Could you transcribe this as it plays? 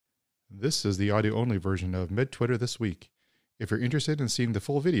This is the audio-only version of MedTwitter This Week. If you're interested in seeing the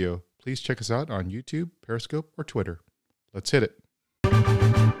full video, please check us out on YouTube, Periscope, or Twitter. Let's hit it.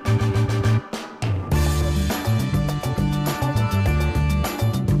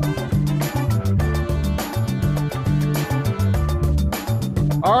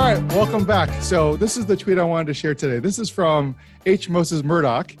 All right, welcome back. So this is the tweet I wanted to share today. This is from H. Moses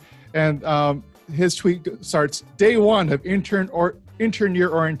Murdoch, and his tweet starts, "Day one of intern year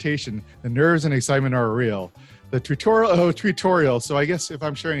orientation. The nerves and excitement are real. The tutorial, so I guess if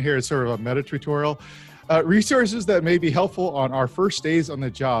I'm sharing here, it's sort of a meta tutorial. Resources that may be helpful on our first days on the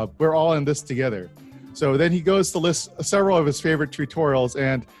job. We're all in this together." So then he goes to list several of his favorite tutorials,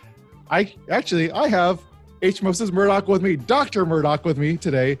 and I have H. Moses Murdoch with me, Dr. Murdoch with me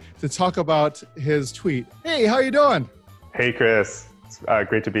today to talk about his tweet. Hey, how you doing? Hey, Chris. It's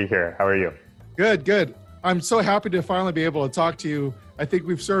great to be here. How are you? Good. I'm so happy to finally be able to talk to you. I think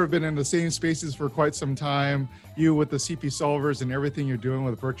we've sort of been in the same spaces for quite some time, you with the CP solvers and everything you're doing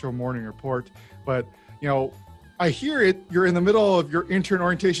with Virtual Morning Report. But, you know, I hear you're in the middle of your intern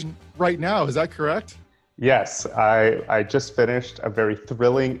orientation right now. Is that correct? Yes, I just finished a very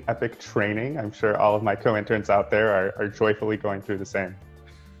thrilling, epic training. I'm sure all of my co-interns out there are joyfully going through the same.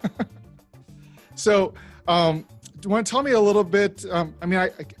 So, do you want to tell me a little bit?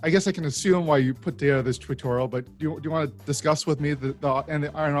 I guess I can assume why you put together this tutorial, but do you want to discuss with me and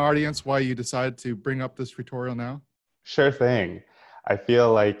our audience why you decided to bring up this tutorial now? Sure thing. I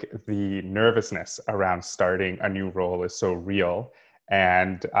feel like the nervousness around starting a new role is so real.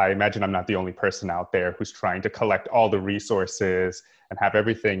 And I imagine I'm not the only person out there who's trying to collect all the resources and have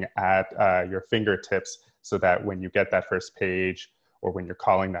everything at your fingertips so that when you get that first page or when you're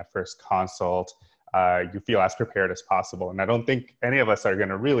calling that first consult, you feel as prepared as possible. And I don't think any of us are going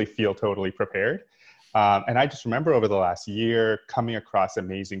to really feel totally prepared. And I just remember over the last year coming across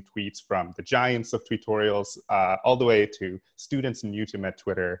amazing tweets from the giants of tutorials all the way to students new to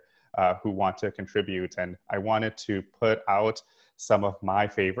MedTwitter who want to contribute. And I wanted to put out some of my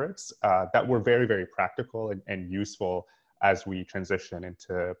favorites that were very, very practical and useful as we transition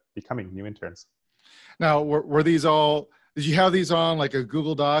into becoming new interns. Now, were these all, did you have these on like a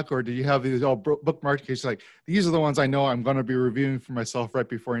Google Doc, or did you have these all bookmarked? Case like, these are the ones I know I'm going to be reviewing for myself right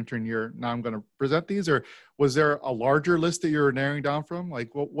before intern year. Now I'm going to present these, or was there a larger list that you were narrowing down from?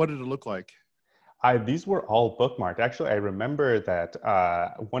 Like, what did it look like? These were all bookmarked. Actually, I remember that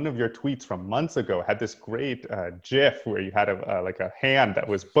one of your tweets from months ago had this great GIF where you had like a hand that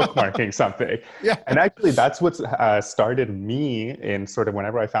was bookmarking something. Yeah. And actually, that's what started me in sort of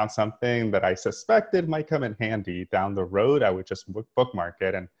whenever I found something that I suspected might come in handy down the road, I would just bookmark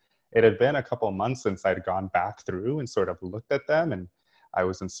it. And it had been a couple of months since I'd gone back through and sort of looked at them. And I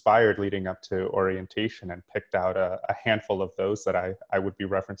was inspired leading up to orientation and picked out a handful of those that I would be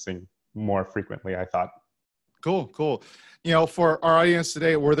referencing more frequently, I thought. Cool. You know, for our audience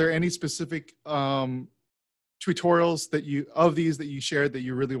today, were there any specific tutorials that you shared that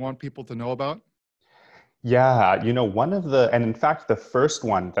you really want people to know about? Yeah, you know, and in fact, the first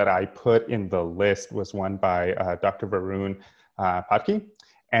one that I put in the list was one by Dr. Varun Patki,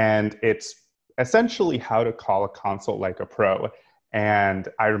 and it's essentially how to call a consult like a pro. And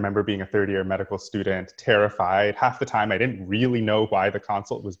I remember being a third-year medical student, terrified. Half the time, I didn't really know why the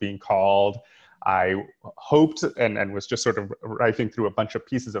consult was being called. I hoped and was just sort of rifling through a bunch of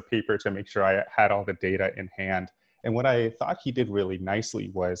pieces of paper to make sure I had all the data in hand. And what I thought he did really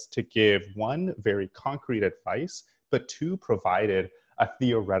nicely was to give one, very concrete advice, but two, provided a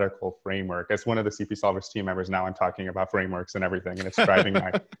theoretical framework. As one of the CP Solvers team members, now I'm talking about frameworks and everything, and it's driving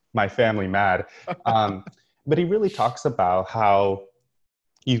my family mad. But he really talks about how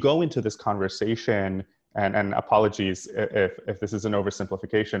you go into this conversation, and apologies if this is an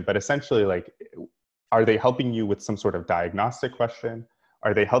oversimplification, but essentially, like, are they helping you with some sort of diagnostic question?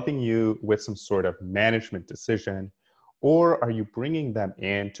 Are they helping you with some sort of management decision? Or are you bringing them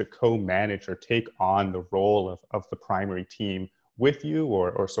in to co-manage or take on the role of the primary team with you,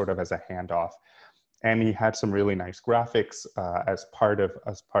 or sort of as a handoff? And he had some really nice graphics as part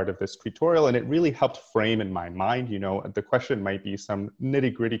of this tutorial, and it really helped frame in my mind. You know, the question might be some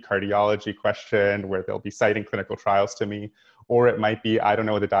nitty-gritty cardiology question where they'll be citing clinical trials to me, or it might be, I don't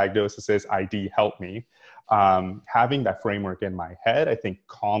know what the diagnosis is, ID, help me. Having that framework in my head, I think,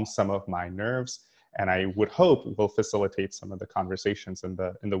 calms some of my nerves, and I would hope will facilitate some of the conversations in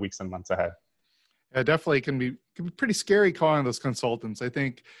the weeks and months ahead. Yeah, definitely can be pretty scary calling those consultants. I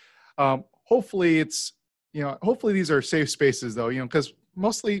think hopefully these are safe spaces, though, you know, because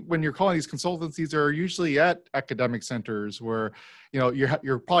mostly when you're calling these consultancies, they're usually at academic centers where,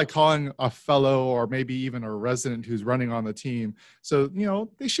 you're probably calling a fellow or maybe even a resident who's running on the team. So,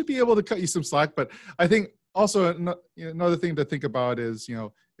 they should be able to cut you some slack. But I think also another thing to think about is,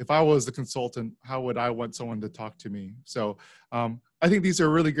 if I was the consultant, how would I want someone to talk to me? So I think these are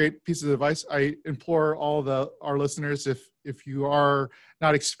really great pieces of advice. I implore all our listeners, if you are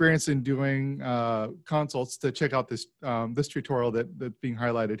not experienced in doing consults, to check out this tutorial that's being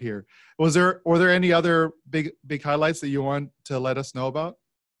highlighted here. Were there any other big highlights that you want to let us know about?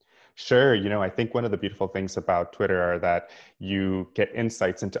 Sure. I think one of the beautiful things about Twitter are that you get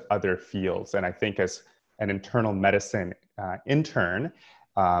insights into other fields. And I think as an internal medicine intern,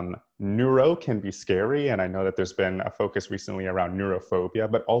 neuro can be scary. And I know that there's been a focus recently around neurophobia,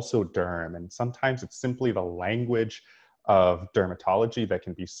 but also derm. And sometimes it's simply the language of dermatology that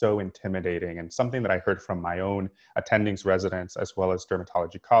can be so intimidating. And something that I heard from my own attendings residents, as well as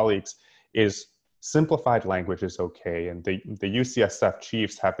dermatology colleagues, is simplified language is okay. And the UCSF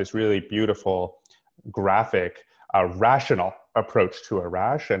chiefs have this really beautiful graphic, rational approach to a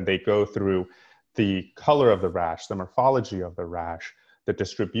rash. And they go through the color of the rash, the morphology of the rash, the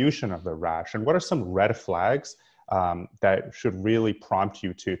distribution of the rash, and what are some red flags that should really prompt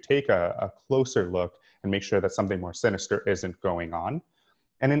you to take a closer look and make sure that something more sinister isn't going on.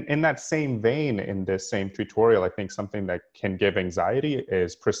 And in that same vein, in this same tutorial, I think something that can give anxiety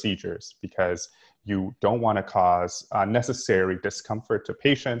is procedures, because you don't want to cause unnecessary discomfort to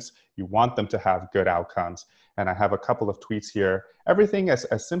patients. You want them to have good outcomes. And I have a couple of tweets here. Everything as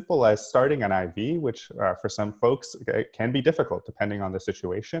simple as starting an IV, which for some folks can be difficult depending on the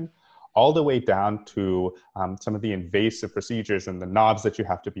situation, all the way down to some of the invasive procedures and the knobs that you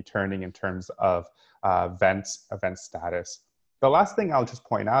have to be turning in terms of event status. The last thing I'll just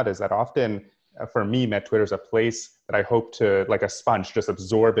point out is that often, for me, MedTwitter is a place that I hope to, like a sponge, just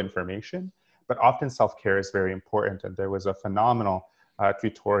absorb information. But often self-care is very important. And there was a phenomenal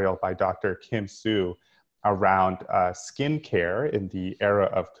tutorial by Dr. Kim Soo around skincare in the era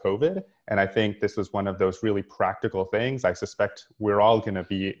of COVID. And I think this was one of those really practical things. I suspect we're all going to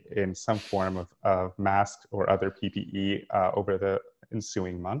be in some form of mask or other PPE over the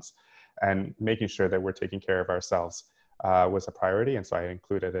ensuing months. And making sure that we're taking care of ourselves was a priority. And so I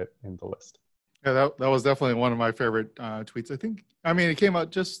included it in the list. Yeah, that was definitely one of my favorite tweets. It came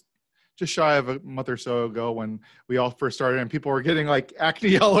out just shy of a month or so ago when we all first started, and people were getting like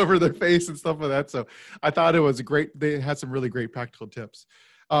acne all over their face and stuff like that. So I thought it was great. They had some really great practical tips.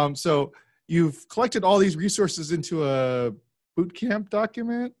 So you've collected all these resources into a bootcamp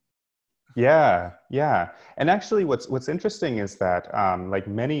document. Yeah. And actually what's interesting is that like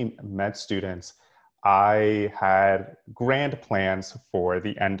many med students, I had grand plans for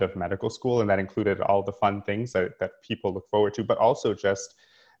the end of medical school, and that included all the fun things that people look forward to, but also just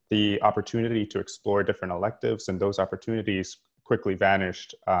the opportunity to explore different electives, and those opportunities quickly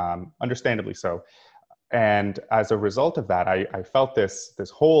vanished, understandably so. And as a result of that, I felt this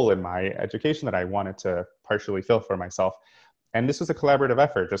hole in my education that I wanted to partially fill for myself. And this was a collaborative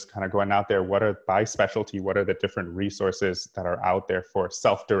effort, just kind of going out there, by specialty, what are the different resources that are out there for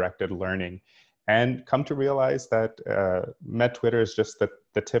self-directed learning? And come to realize that MedTwitter is just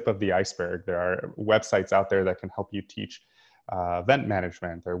the tip of the iceberg. There are websites out there that can help you teach vent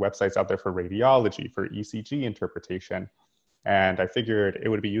management. There are websites out there for radiology, for ECG interpretation. And I figured it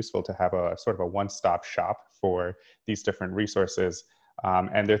would be useful to have a sort of a one-stop shop for these different resources.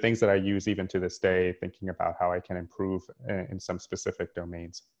 And they're things that I use even to this day, thinking about how I can improve in some specific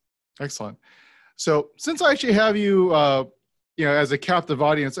domains. Excellent. So since I actually have you, as a captive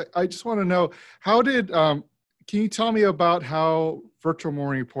audience, I just want to know, can you tell me about how Virtual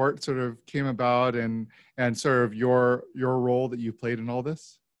Morning Report sort of came about and sort of your role that you played in all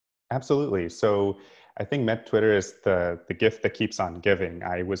this? Absolutely. So I think MedTwitter is the gift that keeps on giving.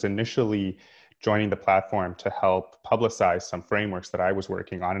 I was initially joining the platform to help publicize some frameworks that I was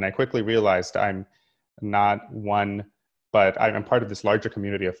working on. And I quickly realized I'm not one, but I'm part of this larger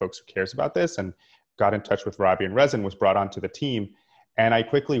community of folks who cares about this, and got in touch with Robbie and Rezin, was brought onto the team. And I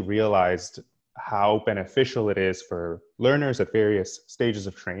quickly realized how beneficial it is for learners at various stages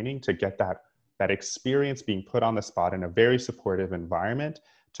of training to get that experience being put on the spot in a very supportive environment,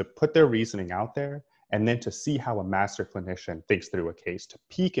 to put their reasoning out there, and then to see how a master clinician thinks through a case, to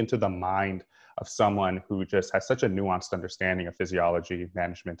peek into the mind of someone who just has such a nuanced understanding of physiology,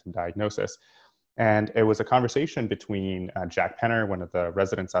 management, and diagnosis. And it was a conversation between Jack Penner, one of the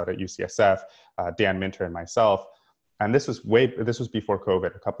residents out at UCSF, Dan Minter, and myself. And this was before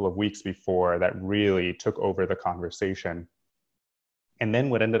COVID, a couple of weeks before that really took over the conversation. And then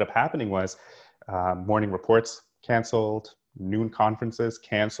what ended up happening was morning reports canceled, noon conferences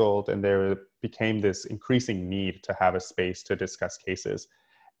canceled, and there became this increasing need to have a space to discuss cases.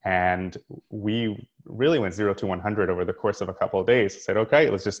 And we really went 0 to 100 over the course of a couple of days. Said, okay,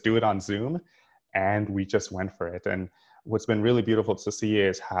 let's just do it on Zoom. And we just went for it. And what's been really beautiful to see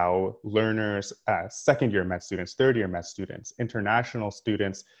is how learners, second-year med students, third-year med students, international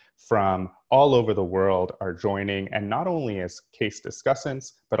students from all over the world are joining, and not only as case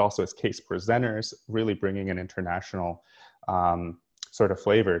discussants, but also as case presenters, really bringing an international sort of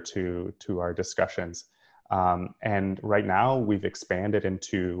flavor to our discussions. And right now we've expanded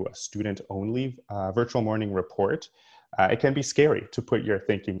into a student-only virtual morning report. It can be scary to put your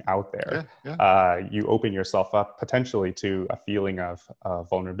thinking out there. You open yourself up potentially to a feeling of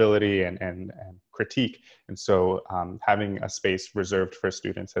vulnerability and critique. And so having a space reserved for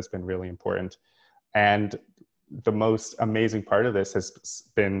students has been really important. And the most amazing part of this has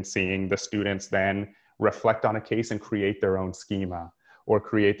been seeing the students then reflect on a case and create their own schema, or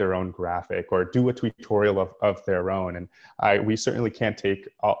create their own graphic, or do a tutorial of their own. And we certainly can't take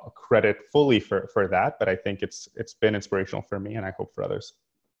credit fully for that, but I think it's been inspirational for me, and I hope for others.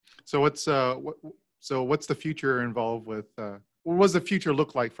 So what's the future involved with, what does the future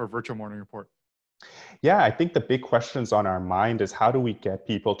look like for Virtual Morning Report? Yeah, I think the big questions on our mind is, how do we get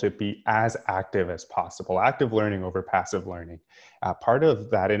people to be as active as possible? Active learning over passive learning. Part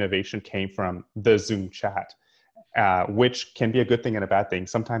of that innovation came from the Zoom chat, which can be a good thing and a bad thing.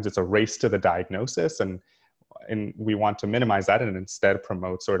 Sometimes it's a race to the diagnosis, and we want to minimize that and instead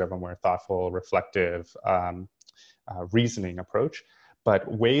promote sort of a more thoughtful, reflective, reasoning approach.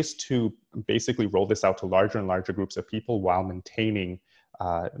 But ways to basically roll this out to larger and larger groups of people while maintaining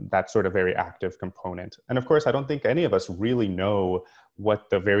that sort of very active component. And of course, I don't think any of us really know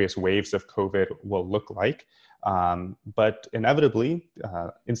what the various waves of COVID will look like. But inevitably,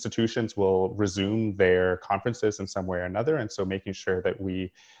 institutions will resume their conferences in some way or another. And so making sure that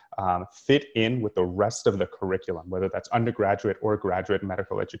we fit in with the rest of the curriculum, whether that's undergraduate or graduate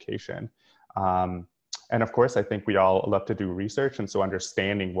medical education. And of course, I think we all love to do research. And so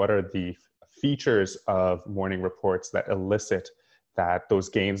understanding what are the features of morning reports that elicit those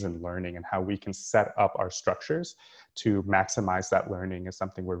gains in learning, and how we can set up our structures to maximize that learning is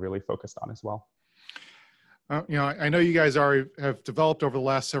something we're really focused on as well. I know you guys have developed over the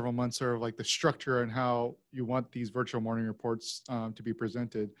last several months sort of like the structure and how you want these virtual morning reports to be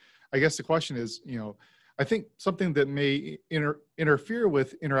presented. I guess the question is, I think something that may interfere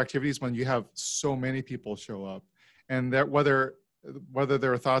with interactivities when you have so many people show up, and that whether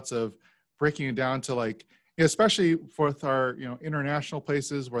there are thoughts of breaking it down to, like, especially for our international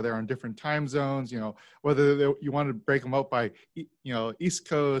places where they're on different time zones, whether you want to break them up by East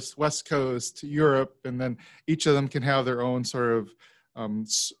Coast, West Coast, Europe, and then each of them can have their own sort of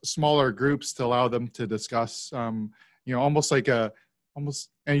smaller groups to allow them to discuss, almost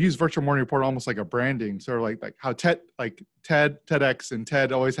and use Virtual Morning Report almost like a branding, sort of like how TEDx and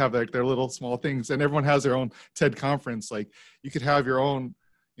TED always have their little small things, and everyone has their own TED conference. Like, you could have your own,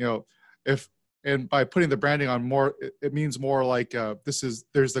 and by putting the branding on more, it means more like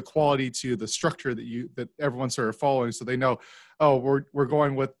there's the quality to the structure that everyone's sort of following, so they know, oh, we're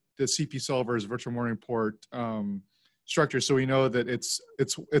going with the CP Silver's Virtual Morning Report structure, so we know that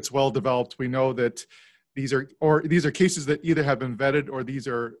it's well developed. We know that these are cases that either have been vetted, or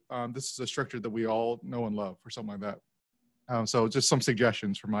this is a structure that we all know and love, or something like that. So just some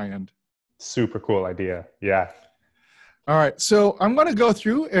suggestions from my end. Super cool idea. Yeah. All right, so I'm going to go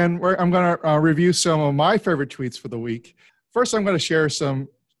through and I'm going to review some of my favorite tweets for the week. First, I'm going to share some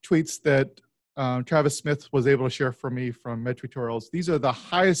tweets that Travis Smith was able to share for me from MedTutorials. These are the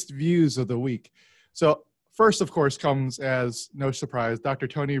highest views of the week. So first, of course, comes as no surprise, Dr.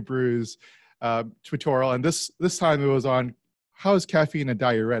 Tony Brew's tutorial, and this time it was on how is caffeine a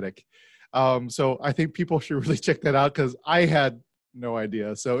diuretic. So I think people should really check that out, because I had no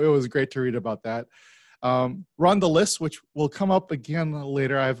idea. So it was great to read about that. Run the list, which will come up again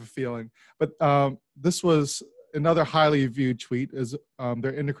later, I have a feeling. But this was another highly viewed tweet, is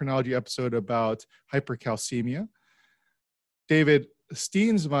their endocrinology episode about hypercalcemia. David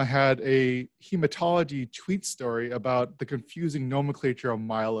Steensma had a hematology tweet story about the confusing nomenclature of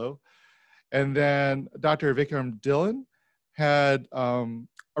Milo. And then Dr. Vikram Dhillon had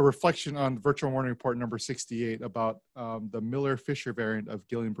a reflection on Virtual Morning Report number 68 about the Miller-Fisher variant of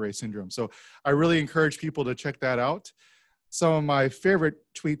Guillain-Barré syndrome. So I really encourage people to check that out. Some of my favorite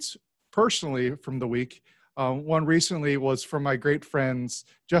tweets personally from the week, one recently was from my great friends,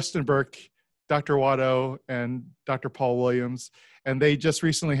 Justin Burke, Dr. Watto, and Dr. Paul Williams. And they just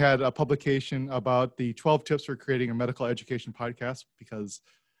recently had a publication about the 12 tips for creating a medical education podcast, because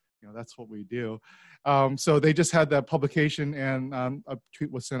that's what we do. So they just had that publication, and a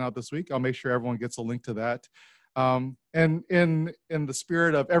tweet was sent out this week. I'll make sure everyone gets a link to that. And in the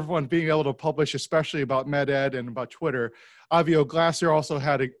spirit of everyone being able to publish, especially about MedEd and about Twitter, Avio Glasser also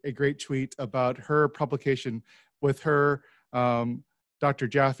had a great tweet about her publication with her, Dr.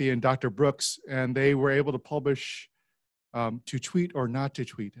 Jaffe and Dr. Brooks, and they were able to publish to tweet or not to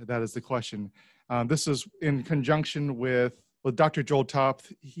tweet. That is the question. This is in conjunction with Dr. Joel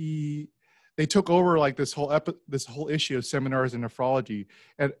Topf. They took over like this whole issue of seminars in nephrology,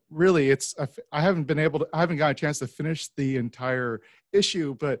 and really I haven't gotten a chance to finish the entire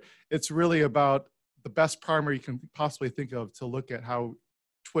issue, but it's really about the best primer you can possibly think of to look at how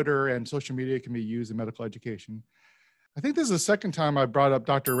Twitter and social media can be used in medical education. I think this is the second time I brought up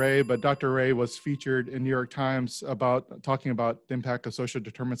Dr. Ray, but Dr. Ray was featured in New York Times talking about the impact of social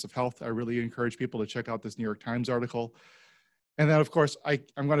determinants of health. I really encourage people to check out this New York Times article. And then, of course, I'm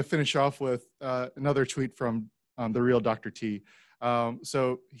going to finish off with another tweet from the real Dr. T.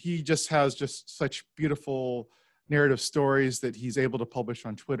 So he just has such beautiful narrative stories that he's able to publish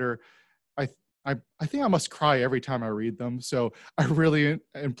on Twitter. I think I must cry every time I read them. So I really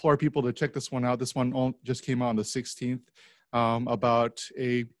implore people to check this one out. This one just came out on the 16th about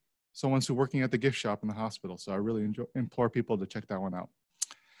someone who's working at the gift shop in the hospital. So I really implore people to check that one out.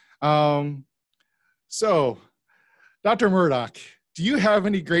 So Dr. Murdoch, do you have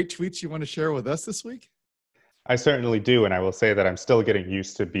any great tweets you want to share with us this week? I certainly do, and I will say that I'm still getting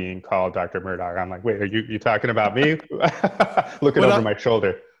used to being called Dr. Murdoch. I'm like, wait, are you talking about me? Looking over my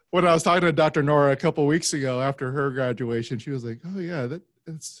shoulder. When I was talking to Dr. Nora a couple of weeks ago after her graduation, she was like, oh yeah,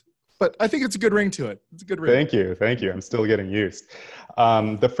 but I think it's a good ring to it. It's a good ring. Thank you. I'm still getting used.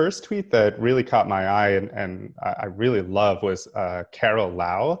 The first tweet that really caught my eye and I really love was Carol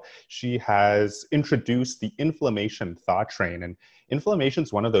Lau. She has introduced the inflammation thought train, and inflammation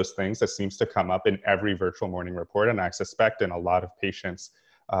is one of those things that seems to come up in every virtual morning report, and I suspect in a lot of patients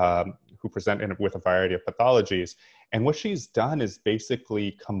who present with a variety of pathologies. And what she's done is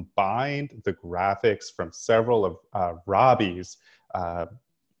basically combined the graphics from several of Robbie's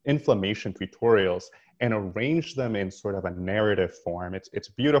inflammation tutorials and arranged them in sort of a narrative form. It's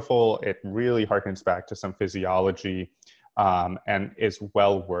beautiful. It really harkens back to some physiology and is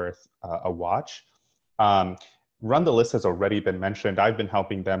well worth a watch. Run the List has already been mentioned. I've been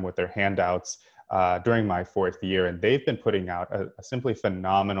helping them with their handouts during my 4th year, and they've been putting out a simply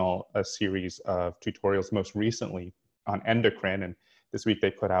phenomenal series of tutorials, most recently on endocrine, and this week they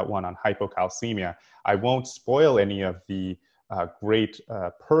put out one on hypocalcemia. I won't spoil any of the great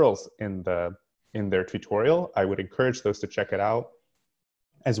pearls in their tutorial. I would encourage those to check it out,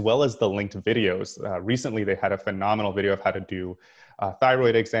 as well as the linked videos. Recently, they had a phenomenal video of how to do a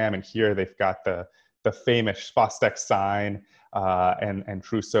thyroid exam, and here they've got the famous Fostek sign and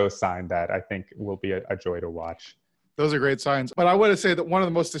Trousseau sign that I think will be a joy to watch. Those are great signs. But I want to say that one of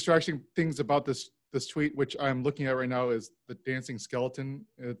the most distracting things about this tweet, which I'm looking at right now, is the dancing skeleton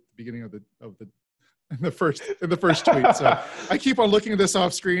at the beginning of the first tweet. So I keep on looking at this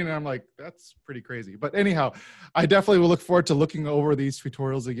off screen and I'm like, that's pretty crazy. But anyhow, I definitely will look forward to looking over these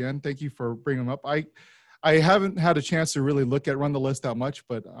tutorials again. Thank you for bringing them up. I haven't had a chance to really look at Run the List that much,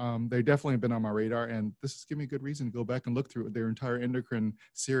 but they've definitely been on my radar, and this is giving me a good reason to go back and look through their entire endocrine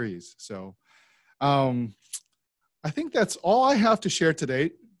series. So I think that's all I have to share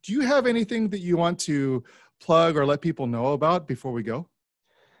today. Do you have anything that you want to plug or let people know about before we go?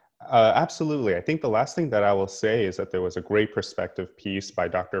 Absolutely. I think the last thing that I will say is that there was a great perspective piece by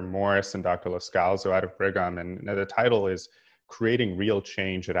Dr. Morris and Dr. Loscalzo out of Brigham, and the title is Creating Real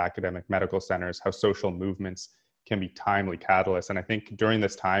Change at Academic Medical Centers, How Social Movements Can Be Timely Catalysts. And I think during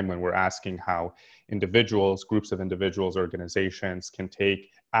this time when we're asking how individuals, groups of individuals, organizations can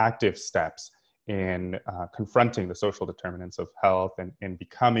take active steps in confronting the social determinants of health and in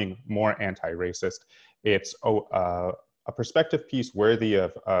becoming more anti-racist, it's a perspective piece worthy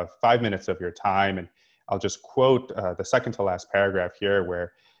of 5 minutes of your time. And I'll just quote the second to last paragraph here,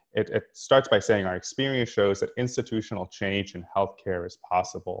 where it starts by saying, our experience shows that institutional change in healthcare is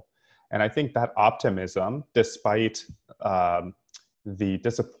possible. And I think that optimism, despite the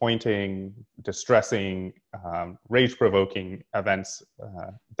disappointing, distressing, rage-provoking events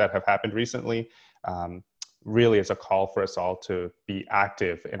that have happened recently, really is a call for us all to be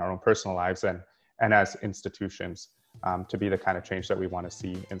active in our own personal lives and as institutions to be the kind of change that we want to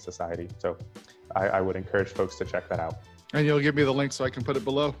see in society. So I would encourage folks to check that out. And you'll give me the link so I can put it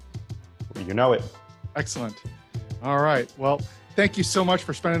below. You know it. Excellent. All right. Well, thank you so much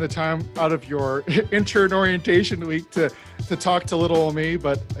for spending the time out of your intern orientation week to talk to little old me,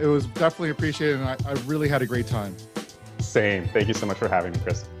 but it was definitely appreciated, and I really had a great time. Same. Thank you so much for having me,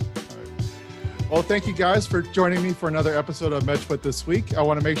 Chris. Well, thank you guys for joining me for another episode of MedChat This Week. I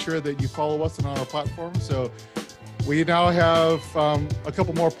want to make sure that you follow us on our platform. So we now have a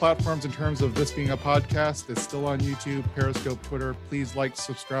couple more platforms in terms of this being a podcast. It's still on YouTube, Periscope, Twitter. Please like,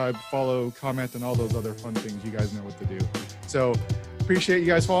 subscribe, follow, comment, and all those other fun things. You guys know what to do. So appreciate you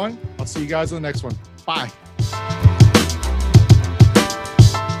guys following. I'll see you guys in the next one. Bye.